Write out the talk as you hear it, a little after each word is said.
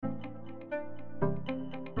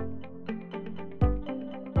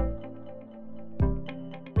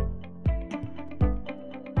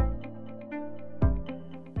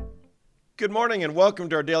Good morning and welcome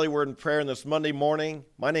to our Daily Word and Prayer this Monday morning.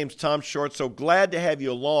 My name's Tom Short, so glad to have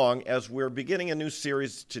you along as we're beginning a new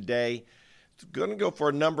series today. It's going to go for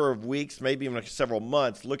a number of weeks, maybe even several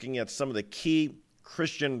months, looking at some of the key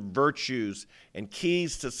Christian virtues and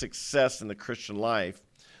keys to success in the Christian life.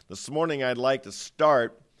 This morning I'd like to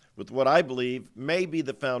start with what I believe may be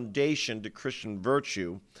the foundation to Christian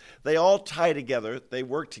virtue. They all tie together, they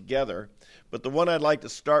work together, but the one I'd like to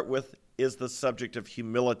start with is the subject of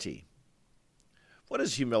humility. What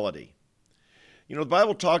is humility? You know, the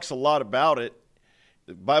Bible talks a lot about it.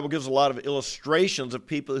 The Bible gives a lot of illustrations of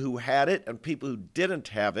people who had it and people who didn't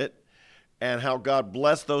have it, and how God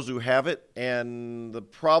blessed those who have it and the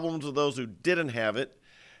problems of those who didn't have it.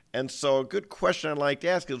 And so a good question I'd like to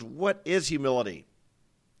ask is, what is humility?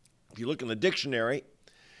 If you look in the dictionary,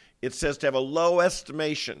 it says to have a low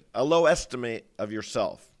estimate of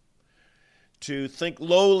yourself, to think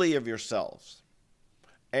lowly of yourselves.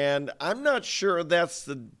 And I'm not sure that's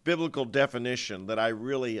the biblical definition that I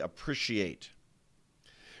really appreciate.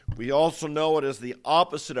 We also know it as the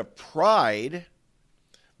opposite of pride.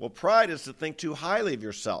 Well, pride is to think too highly of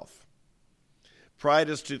yourself. Pride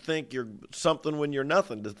is to think you're something when you're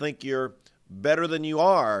nothing, to think you're better than you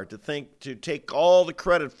are, to take all the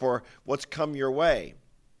credit for what's come your way.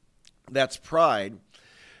 That's pride.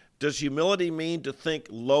 Does humility mean to think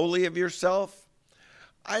lowly of yourself?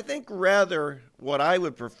 I think rather what I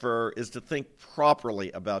would prefer is to think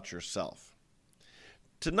properly about yourself.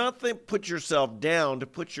 To not put yourself down,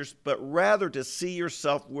 but rather to see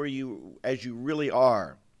yourself as you really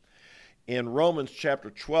are. In Romans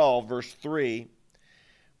chapter 12, verse 3,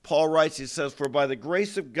 Paul writes, he says, "For by the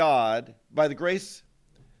grace of God, but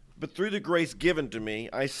through the grace given to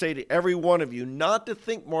me, I say to every one of you not to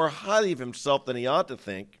think more highly of himself than he ought to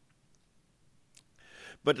think,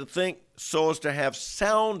 but to think so as to have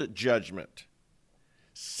sound judgment.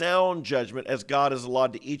 Sound judgment, as God has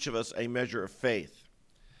allotted to each of us a measure of faith."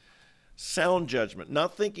 Sound judgment,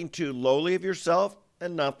 not thinking too lowly of yourself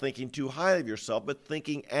and not thinking too highly of yourself, but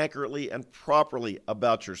thinking accurately and properly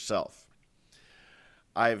about yourself.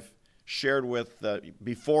 I've shared with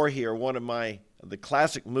before here the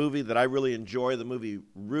classic movie that I really enjoy, the movie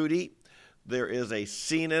Rudy. There is a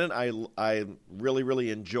scene in it I really,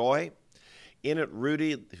 really enjoy. In it,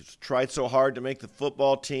 Rudy has tried so hard to make the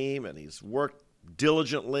football team, and he's worked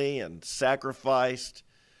diligently and sacrificed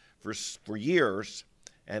for years,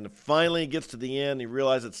 and finally he gets to the end, he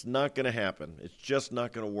realizes it's not going to happen. It's just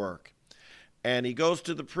not going to work. And he goes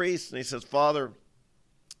to the priest, and he says, "Father,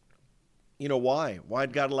 you know why? Why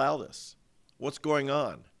did God allow this? What's going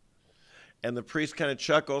on?" And the priest kind of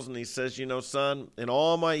chuckles, and he says, "You know, son, in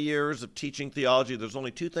all my years of teaching theology, there's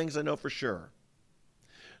only two things I know for sure.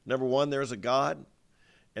 Number one, there's a God,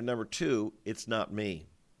 and number two, it's not me."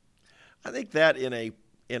 I think that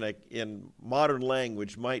in modern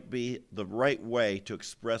language might be the right way to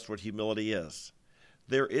express what humility is.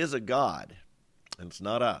 There is a God, and it's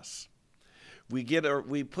not us. We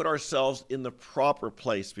put ourselves in the proper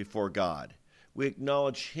place before God. We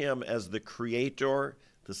acknowledge Him as the Creator,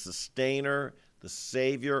 the Sustainer, the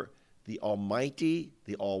Savior, the Almighty,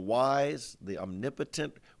 the All-Wise, the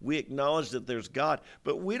Omnipotent. We acknowledge that there's God,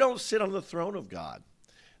 but we don't sit on the throne of God.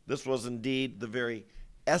 This was indeed the very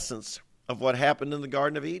essence of what happened in the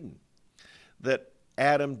Garden of Eden, that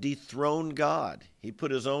Adam dethroned God. He put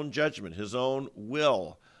his own judgment, his own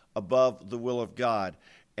will above the will of God.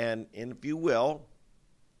 And if you will,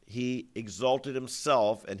 he exalted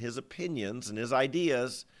himself and his opinions and his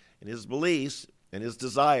ideas and his beliefs and his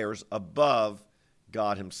desires above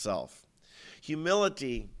God himself.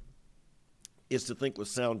 Humility is to think with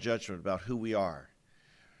sound judgment about who we are.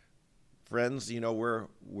 Friends, you know,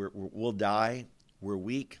 we'll die. We're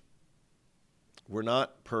weak. We're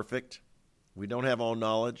not perfect. We don't have all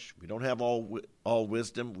knowledge. We don't have all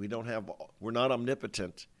wisdom. We're not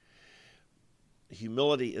omnipotent.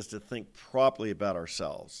 Humility is to think properly about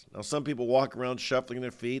ourselves. Now, some people walk around shuffling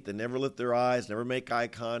their feet. They never lift their eyes, never make eye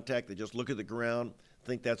contact. They just look at the ground,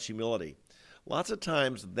 think that's humility. Lots of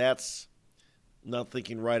times that's not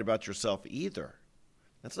thinking right about yourself either.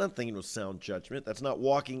 That's not thinking with sound judgment. That's not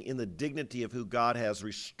walking in the dignity of who God has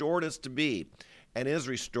restored us to be and is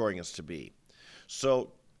restoring us to be.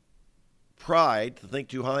 So pride, to think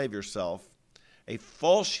too high of yourself, a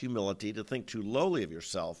false humility, to think too lowly of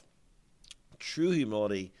yourself. True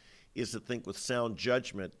humility is to think with sound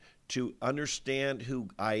judgment, to understand who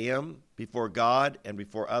I am before God and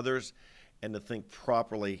before others, and to think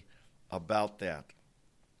properly about that.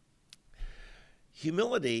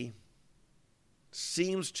 Humility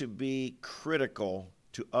seems to be critical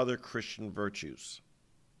to other Christian virtues.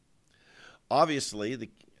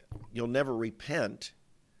 Obviously, you'll never repent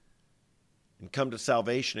and come to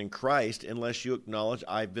salvation in Christ unless you acknowledge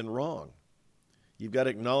I've been wrong. You've got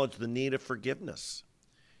to acknowledge the need of forgiveness.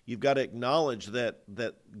 You've got to acknowledge that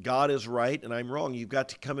God is right and I'm wrong. You've got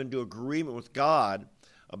to come into agreement with God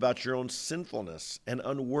about your own sinfulness and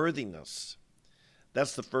unworthiness.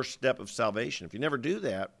 That's the first step of salvation. If you never do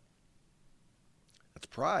that, that's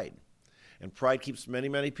pride. And pride keeps many,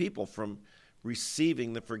 many people from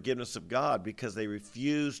receiving the forgiveness of God because they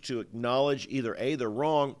refuse to acknowledge either A, they're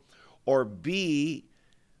wrong, or B,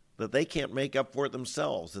 that they can't make up for it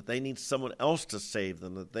themselves, that they need someone else to save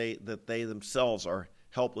them, that they themselves are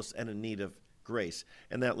helpless and in need of grace.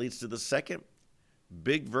 And that leads to the second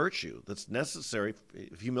big virtue that's necessary,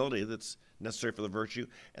 humility that's necessary for the virtue,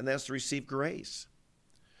 and that's to receive grace.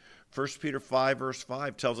 1 Peter 5, verse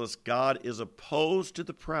 5 tells us God is opposed to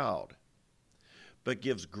the proud, but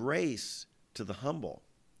gives grace to the humble.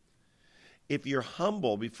 If you're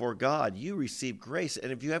humble before God, you receive grace.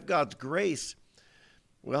 And if you have God's grace,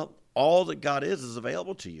 well, all that God is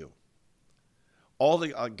available to you. All the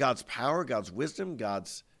God's power, God's wisdom,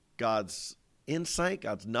 God's insight,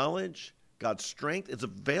 God's knowledge, God's strength is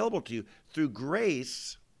available to you through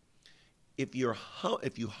grace. If you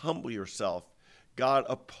humble yourself, God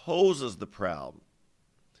opposes the proud,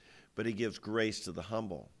 but he gives grace to the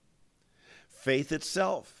humble. Faith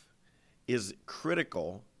itself is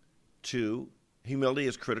critical to humility,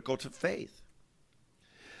 is critical to faith.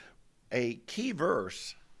 A key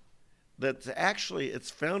verse that's actually,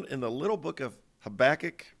 it's found in the little book of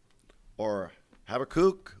Habakkuk or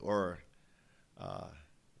Habakkuk or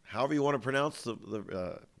however you want to pronounce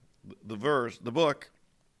the verse, the book.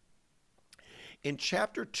 In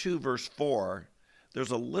chapter 2, verse 4,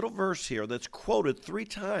 there's a little verse here that's quoted 3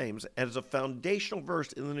 times as a foundational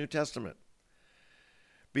verse in the New Testament.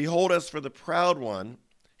 Behold, as for the proud one,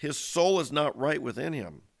 his soul is not right within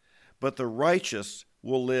him, but the righteous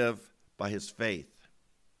will live by his faith.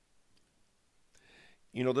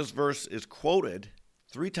 You know, this verse is quoted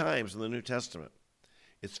 3 times in the New Testament.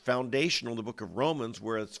 It's foundational in the book of Romans,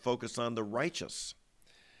 where it's focused on the righteous.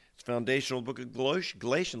 It's foundational in the book of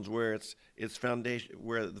Galatians, where it's foundation,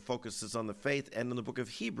 where the focus is on the faith, and in the book of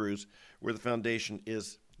Hebrews, where the foundation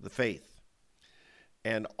is the faith.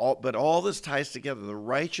 But all this ties together. The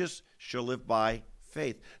righteous shall live by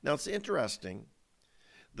faith. Now, it's interesting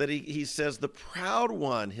that he says the proud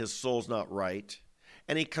one, his soul's not right,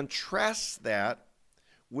 and he contrasts that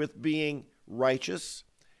with being righteous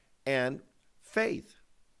and faith.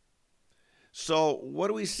 So what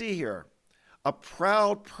do we see here? A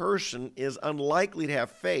proud person is unlikely to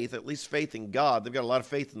have faith, at least faith in God. They've got a lot of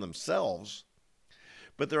faith in themselves,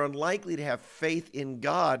 but they're unlikely to have faith in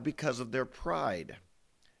God because of their pride.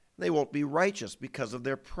 They won't be righteous because of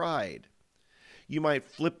their pride. You might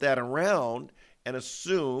flip that around and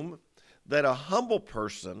assume that a humble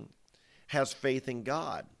person has faith in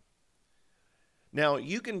God. Now,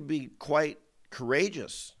 you can be quite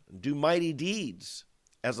courageous, do mighty deeds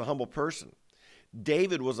as a humble person.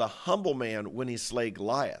 David was a humble man when he slayed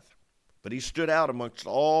Goliath, but he stood out amongst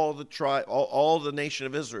all the nation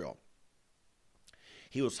of Israel.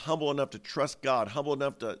 He was humble enough to trust God, humble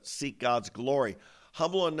enough to seek God's glory,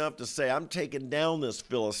 humble enough to say, I'm taking down this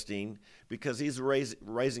Philistine because he's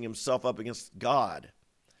raising himself up against God.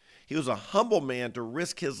 He was a humble man to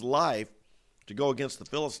risk his life to go against the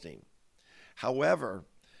Philistine. However,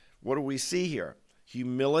 what do we see here?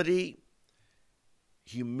 Humility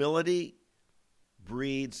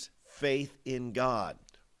breeds faith in God.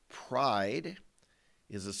 Pride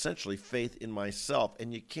is essentially faith in myself,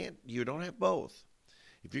 and you don't have both.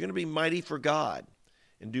 If you're going to be mighty for God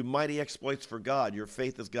and do mighty exploits for God, your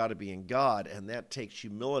faith has got to be in God, and that takes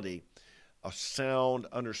humility, a sound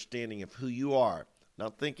understanding of who you are,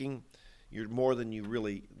 not thinking you're more than you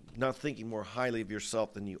really, not thinking more highly of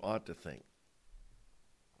yourself than you ought to think.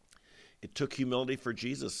 It took humility for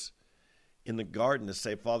Jesus in the garden to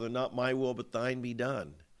say, Father, not my will, but thine be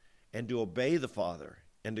done, and to obey the Father,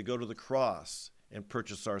 and to go to the cross and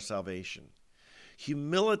purchase our salvation.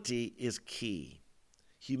 Humility is key.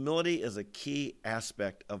 Humility is a key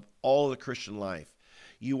aspect of all of the Christian life.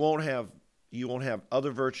 You won't have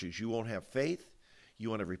other virtues. You won't have faith. You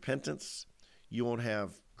won't have repentance. You won't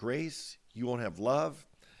have grace. You won't have love.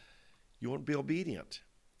 You won't be obedient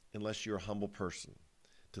unless you're a humble person.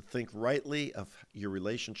 To think rightly of your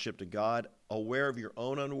relationship to God, aware of your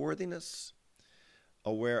own unworthiness,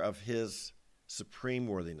 aware of his supreme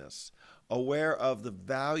worthiness, aware of the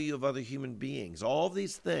value of other human beings. All of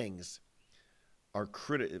these things are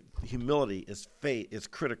humility is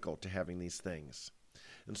critical to having these things.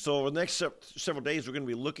 And so over the next several days, we're going to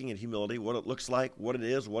be looking at humility, what it looks like, what it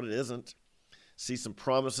is, what it isn't, see some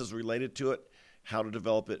promises related to it, how to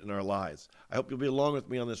develop it in our lives. I hope you'll be along with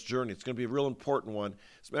me on this journey. It's going to be a real important one.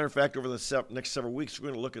 As a matter of fact, over the next several weeks, we're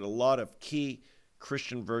going to look at a lot of key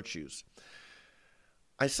Christian virtues.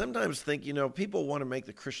 I sometimes think, people want to make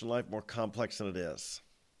the Christian life more complex than it is.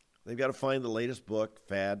 They've got to find the latest book,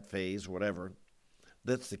 fad, phase, whatever,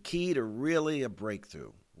 that's the key to really a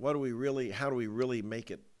breakthrough. How do we really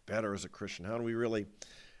make it better as a Christian? How do we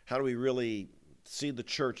really see the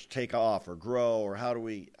church take off or grow, or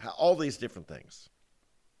all these different things?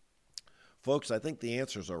 Folks, I think the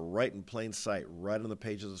answers are right in plain sight, right on the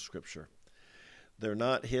pages of Scripture. They're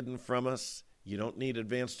not hidden from us. You don't need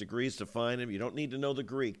advanced degrees to find them. You don't need to know the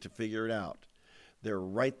Greek to figure it out. They're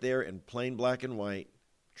right there in plain black and white,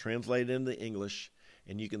 translated into English,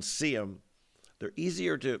 and you can see them. They're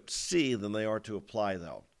easier to see than they are to apply,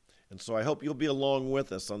 though. And so I hope you'll be along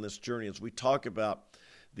with us on this journey as we talk about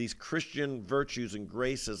these Christian virtues and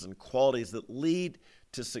graces and qualities that lead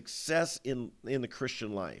to success in the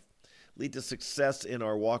Christian life, lead to success in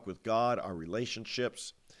our walk with God, our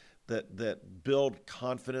relationships, that build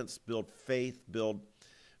confidence, build faith, build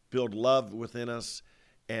love within us,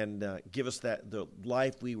 and give us the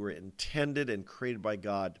life we were intended and created by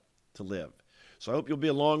God to live. So I hope you'll be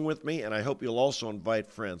along with me, and I hope you'll also invite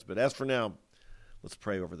friends. But as for now, let's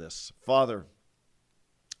pray over this. Father,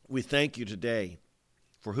 we thank you today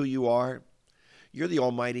for who you are. You're the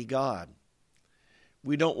Almighty God.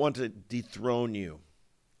 We don't want to dethrone you.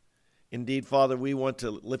 Indeed, Father, we want to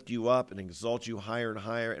lift you up and exalt you higher and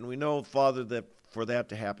higher. And we know, Father, that for that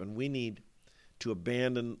to happen, we need to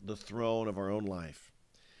abandon the throne of our own life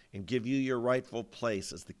and give you your rightful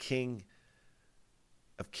place as the King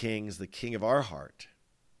of Kings, the King of our heart,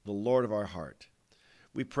 the Lord of our heart.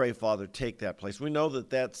 We pray, Father, take that place. We know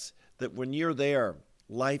that when you're there,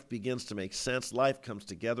 life begins to make sense. Life comes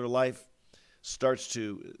together. Life starts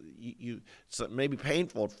to, it may be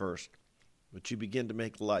painful at first, but you begin to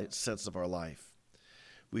make sense of our life.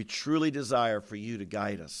 We truly desire for you to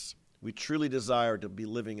guide us. We truly desire to be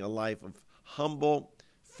living a life of humble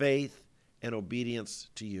faith and obedience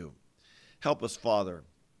to you. Help us, Father,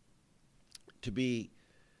 to be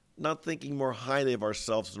not thinking more highly of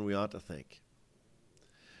ourselves than we ought to think,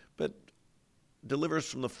 but deliver us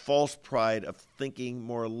from the false pride of thinking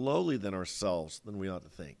more lowly than ourselves than we ought to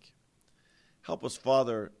think. Help us,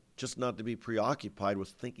 Father, just not to be preoccupied with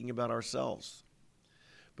thinking about ourselves,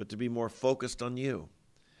 but to be more focused on you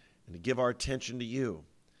and to give our attention to you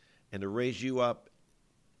and to raise you up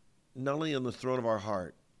not only on the throne of our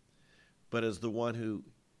heart, but as the one who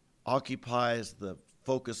occupies the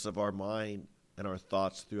focus of our mind and our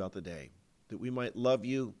thoughts throughout the day, that we might love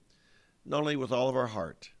you not only with all of our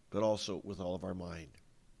heart, but also with all of our mind.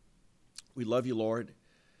 We love you, Lord,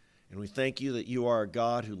 and we thank you that you are a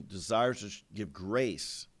God who desires to give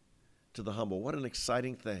grace to the humble. What an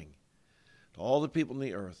exciting thing. To all the people on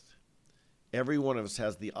the earth, every one of us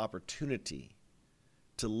has the opportunity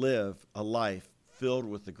to live a life filled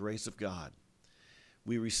with the grace of God.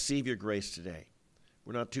 We receive your grace today.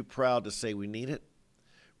 We're not too proud to say we need it.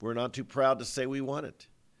 We're not too proud to say we want it.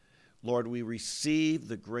 Lord, we receive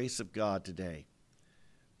the grace of God today.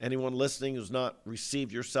 Anyone listening who's not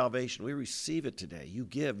received your salvation, we receive it today. You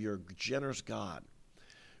give, you're a generous God.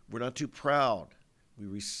 We're not too proud. We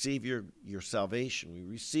receive your salvation. We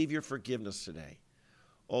receive your forgiveness today.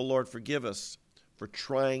 Oh, Lord, forgive us for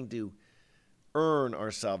trying to earn our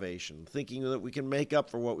salvation, thinking that we can make up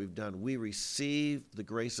for what we've done. We receive the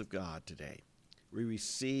grace of God today. We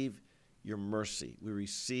receive your mercy. We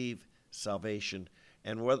receive salvation.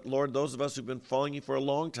 And Lord, those of us who've been following you for a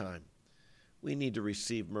long time, we need to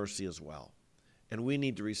receive mercy as well. And we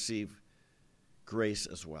need to receive grace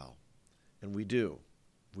as well. And we do.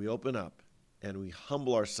 We open up and we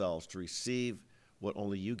humble ourselves to receive what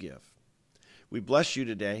only you give. We bless you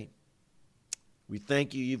today. We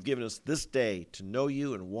thank you. You've given us this day to know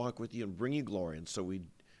you and walk with you and bring you glory. And so we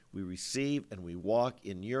receive and we walk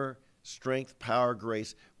in your strength, power,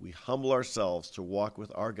 grace. We humble ourselves to walk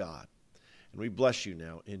with our God. And we bless you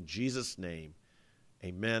now. In Jesus' name,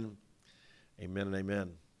 amen, amen, and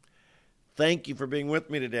amen. Thank you for being with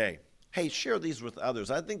me today. Hey, share these with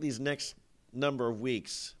others. I think these next number of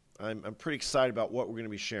weeks, I'm pretty excited about what we're going to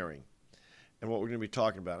be sharing and what we're going to be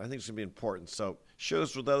talking about. I think it's going to be important. So share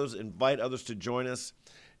this with others, invite others to join us,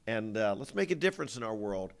 and let's make a difference in our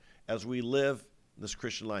world as we live this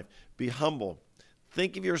Christian life. Be humble.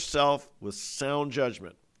 Think of yourself with sound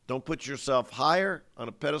judgment. Don't put yourself higher on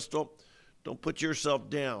a pedestal. Don't put yourself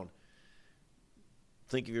down.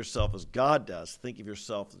 Think of yourself as God does. Think of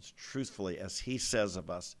yourself as truthfully as he says of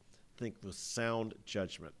us. Think with sound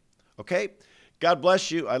judgment. Okay? God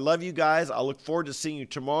bless you. I love you guys. I look forward to seeing you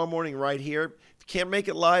tomorrow morning right here. If you can't make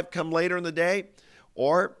it live, come later in the day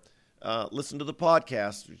or listen to the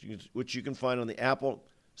podcast, which you can find on the Apple,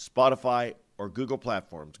 Spotify, or Google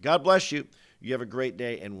platforms. God bless you. You have a great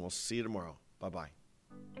day, and we'll see you tomorrow. Bye-bye.